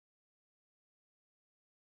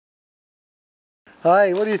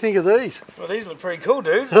Hey, what do you think of these? Well, these look pretty cool,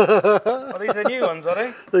 dude. Are these the new ones, are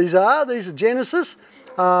they? These are Genesis,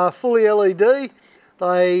 fully LED.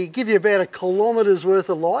 They give you about 1 kilometre's worth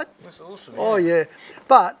of light. That's awesome. Oh yeah,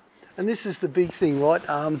 but, and this is the big thing, right?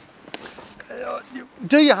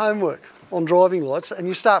 Do your homework on driving lights and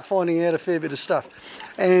you start finding out a fair bit of stuff.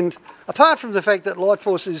 And apart from the fact that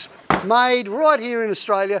Lightforce is made right here in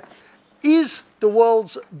Australia, is the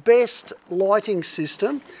world's best lighting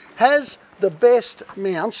system, has the best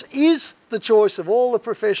mounts, is the choice of all the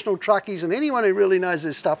professional truckies and anyone who really knows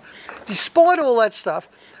this stuff. Despite all that stuff,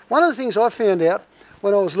 one of the things I found out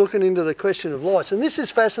when I was looking into the question of lights, and this is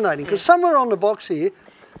fascinating because somewhere on the box here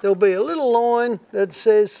there'll be a little line that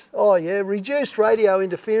says, oh yeah, reduced radio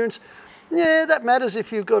interference. Yeah, that matters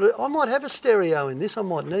if you've got I might have a stereo in this, I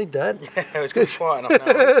might need that. Yeah, it's good quiet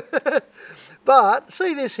enough now. But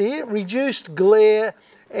see this here, reduced glare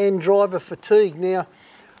and driver fatigue. Now,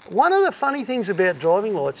 one of the funny things about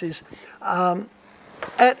driving lights is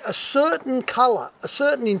at a certain colour, a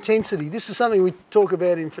certain intensity, this is something we talk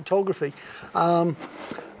about in photography,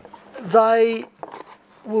 they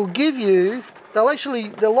will give you, they'll actually,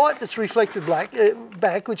 the light that's reflected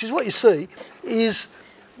back, which is what you see, is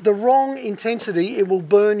the wrong intensity. It will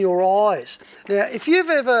burn your eyes. Now, if you've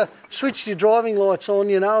ever switched your driving lights on,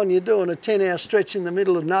 you know, and you're doing a 10-hour stretch in the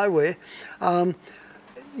middle of nowhere,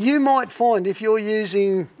 you might find if you're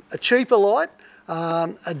using a cheaper light,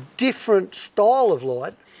 a different style of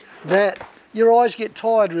light, that your eyes get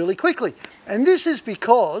tired really quickly. And this is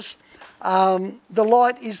because the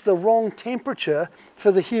light is the wrong temperature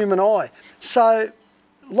for the human eye. So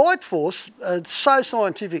Lightforce are so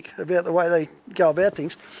scientific about the way they go about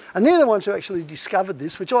things, and they're the ones who actually discovered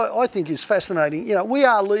this, which I think is fascinating. You know, we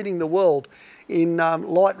are leading the world in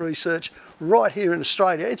light research right here in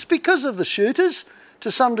Australia. It's because of the shooters to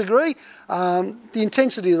some degree. The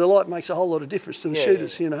intensity of the light makes a whole lot of difference to the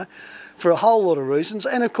shooters, you know, for a whole lot of reasons.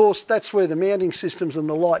 And of course, that's where the mounting systems and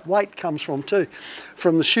the light weight comes from too,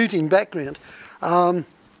 from the shooting background.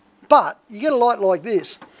 But you get a light like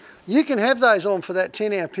this, you can have those on for that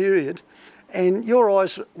 10-hour period and your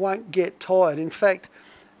eyes won't get tired. In fact,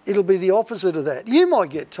 it'll be the opposite of that. You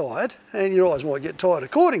might get tired and your eyes might get tired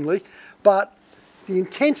accordingly, but the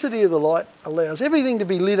intensity of the light allows everything to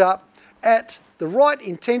be lit up at the right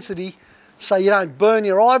intensity so you don't burn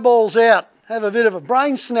your eyeballs out, have a bit of a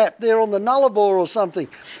brain snap there on the nullarbor or something.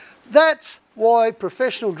 That's why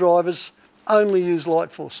professional drivers only use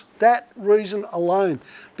Lightforce. That reason alone,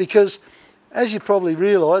 because as you probably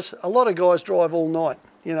realise, a lot of guys drive all night.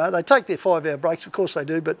 You know, they take their 5-hour breaks, of course they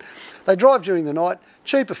do, but they drive during the night,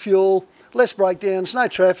 cheaper fuel, less breakdowns, no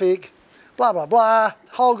traffic, blah, blah, blah,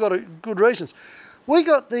 whole lot of good reasons. We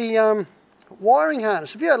got the wiring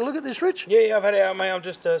harness. Have you had a look at this, Rich? Yeah, I've had it out, mate. I've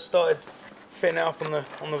just started fitting it up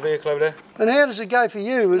on the vehicle over there. And how does it go for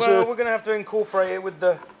you? Well, we're going to have to incorporate it with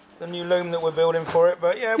the new loom that we're building for it,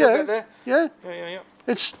 but yeah, we'll get there. Yeah? Yeah.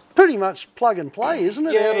 It's pretty much plug and play, isn't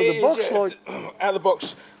it, out of the box? Yeah. Like out of the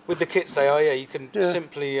box with the kits they are, yeah. You can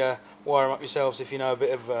simply wire them up yourselves if you know a bit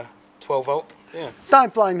of 12 volt. Yeah.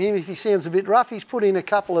 Don't blame him if he sounds a bit rough. He's put in a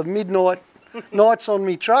couple of midnight nights on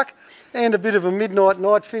me truck and a bit of a midnight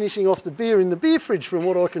night finishing off the beer in the beer fridge from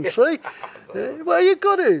what I can see. Well, you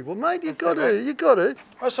got to. Well, mate, you got to.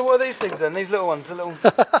 Oh, so what are these things then? These little ones, the little...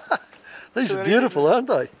 These are beautiful, aren't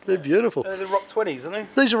they? They're beautiful. They're the ROK 20s,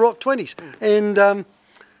 aren't they? These are ROK 20s. And,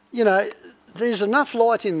 you know, there's enough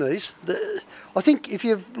light in these. I think if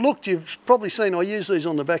you've looked, you've probably seen I use these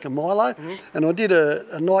on the back of Milo. And I did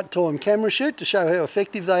a nighttime camera shoot to show how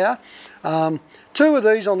effective they are. 2 of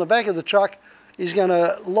these on the back of the truck is going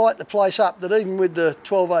to light the place up, that even with the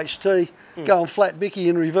 12HT going flat bicky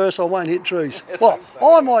in reverse, I won't hit trees. Well,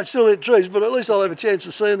 I might still hit trees, but at least I'll have a chance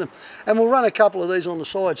of seeing them. And we'll run a couple of these on the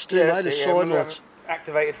sides too, mate, as side lights.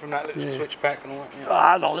 Activated from that little switch pack and all that.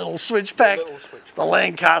 Ah, the little switch pack. The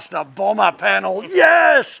Lancaster bomber panel.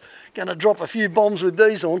 Yes! Going to drop a few bombs with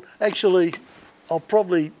these on. Actually, I'll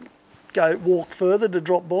probably go walk further to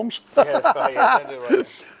drop bombs. Yeah, that's right. Yeah, don't do it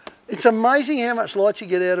right. It's amazing how much light you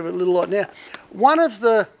get out of a little light. Now, one of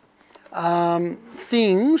the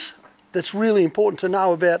things that's really important to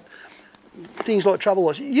know about things like trouble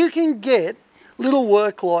lights, you can get little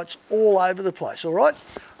work lights all over the place, all right?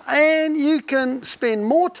 And you can spend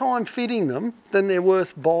more time fitting them than they're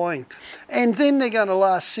worth buying. And then they're going to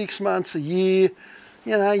last 6 months, a year,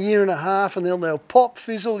 you know, a year and a half, and they'll pop,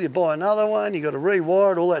 fizzle, you buy another one, you've got to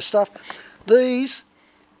rewire it, all that stuff. These,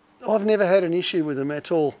 I've never had an issue with them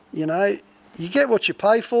at all, you know. You get what you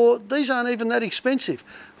pay for. These aren't even that expensive.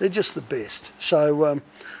 They're just the best. So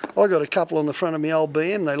I got a couple on the front of my old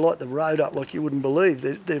BM. They light the road up like you wouldn't believe.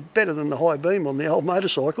 They're better than the high beam on the old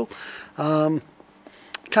motorcycle.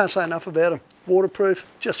 Can't say enough about them. Waterproof,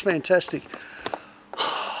 just fantastic.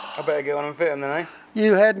 I better get on and fit them then, eh?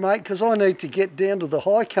 You had, mate, because I need to get down to the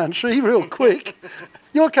high country real quick.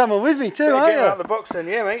 You're coming with me too, aren't you? Get out of the box then,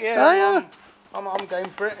 yeah, mate. Yeah. Are you? I'm game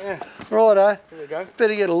for it. Yeah. Righto. Here we go.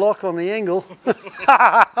 Better get a lock on the angle.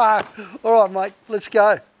 All right, mate. Let's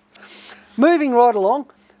go. Moving right along.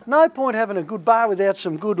 No point having a good bar without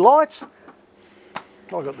some good lights.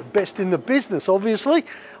 I've got the best in the business, obviously.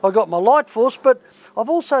 I've got my Lightforce, but I've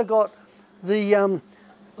also got the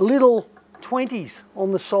little 20s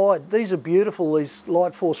on the side. These are beautiful, these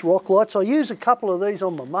Lightforce ROK lights. I use a couple of these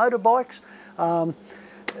on my motorbikes.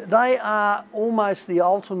 They are almost the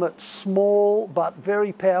ultimate small but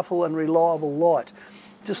very powerful and reliable light,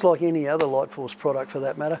 just like any other Lightforce product for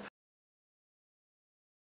that matter.